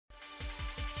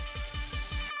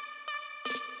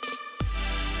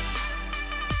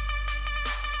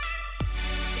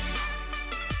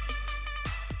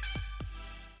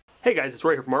Hey guys, it's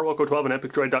Roy here from ArtWelco12 and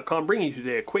EpicDroid.com, bringing you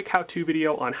today a quick how-to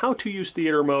video on how to use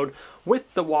theater mode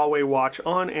with the Huawei watch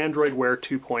on Android Wear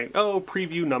 2.0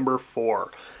 preview number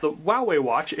 4. The Huawei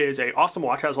watch is an awesome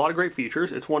watch, has a lot of great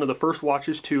features. It's one of the first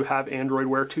watches to have Android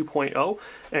Wear 2.0,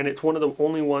 and it's one of the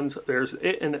only ones. There's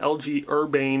it and the LG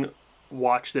Urbane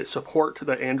watch that support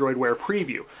the Android Wear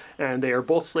preview, and they are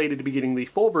both slated to be getting the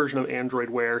full version of Android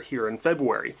Wear here in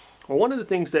February. Well, one of the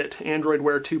things that Android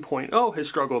Wear 2.0 has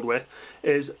struggled with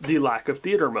is the lack of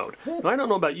theater mode. Now, I don't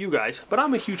know about you guys, but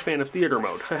I'm a huge fan of theater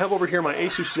mode. I have over here my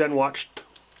Asus ZenWatch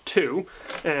 2,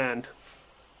 and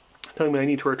telling me I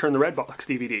need to return the Redbox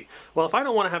DVD. Well, if I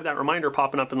don't want to have that reminder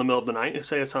popping up in the middle of the night,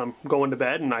 say it's I'm going to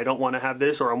bed and I don't want to have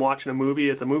this, or I'm watching a movie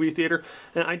at the movie theater,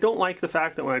 and I don't like the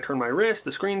fact that when I turn my wrist,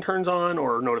 the screen turns on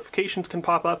or notifications can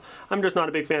pop up, I'm just not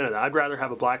a big fan of that. I'd rather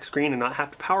have a black screen and not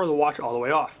have to power the watch all the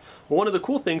way off. Well, one of the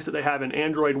cool things that they have in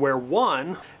Android Wear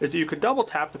 1 is that you could double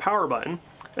tap the power button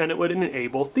and it would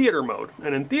enable theater mode.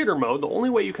 And in theater mode, the only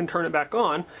way you can turn it back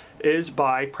on is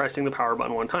by pressing the power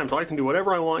button one time. So I can do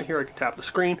whatever I want here. I can tap the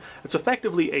screen. It's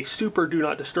effectively a super do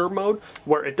not disturb mode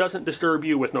where it doesn't disturb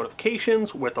you with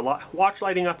notifications, with the watch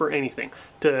lighting up, or anything.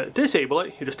 To disable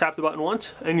it, you just tap the button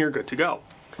once and you're good to go.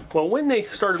 Well, when they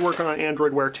started working on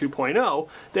Android Wear 2.0,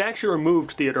 they actually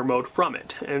removed theater mode from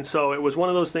it. And so it was one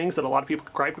of those things that a lot of people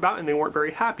griped about and they weren't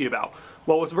very happy about.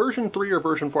 Well, with version 3 or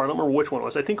version 4, I don't remember which one it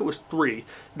was, I think it was 3,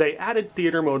 they added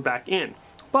theater mode back in.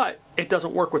 But it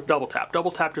doesn't work with double tap. Double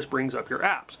tap just brings up your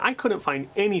apps. I couldn't find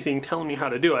anything telling me how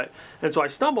to do it, and so I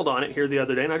stumbled on it here the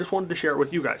other day, and I just wanted to share it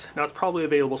with you guys. Now, it's probably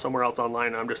available somewhere else online,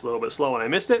 and I'm just a little bit slow and I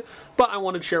missed it, but I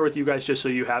wanted to share with you guys just so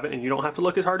you have it, and you don't have to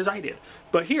look as hard as I did.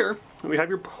 But here, we have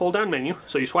your hold-down menu,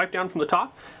 so you swipe down from the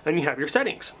top, and you have your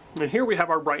settings. And here we have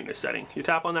our brightness setting. You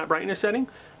tap on that brightness setting,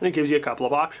 and it gives you a couple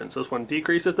of options. This one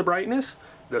decreases the brightness,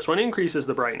 this one increases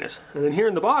the brightness, and then here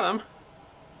in the bottom,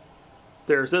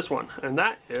 there's this one, and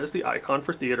that is the icon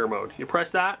for theater mode. You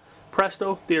press that,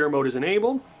 presto, theater mode is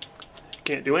enabled. You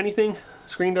can't do anything.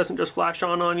 Screen doesn't just flash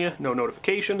on you, no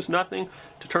notifications, nothing.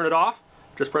 To turn it off,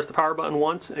 just press the power button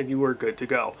once and you are good to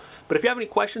go. But if you have any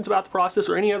questions about the process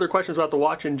or any other questions about the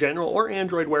watch in general or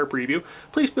Android Wear preview,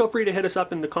 please feel free to hit us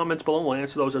up in the comments below. We'll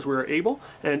answer those as we're able.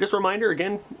 And just a reminder,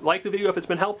 again, like the video if it's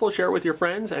been helpful, share it with your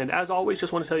friends, and as always,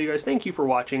 just want to tell you guys thank you for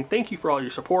watching, thank you for all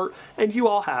your support, and you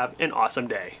all have an awesome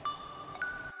day.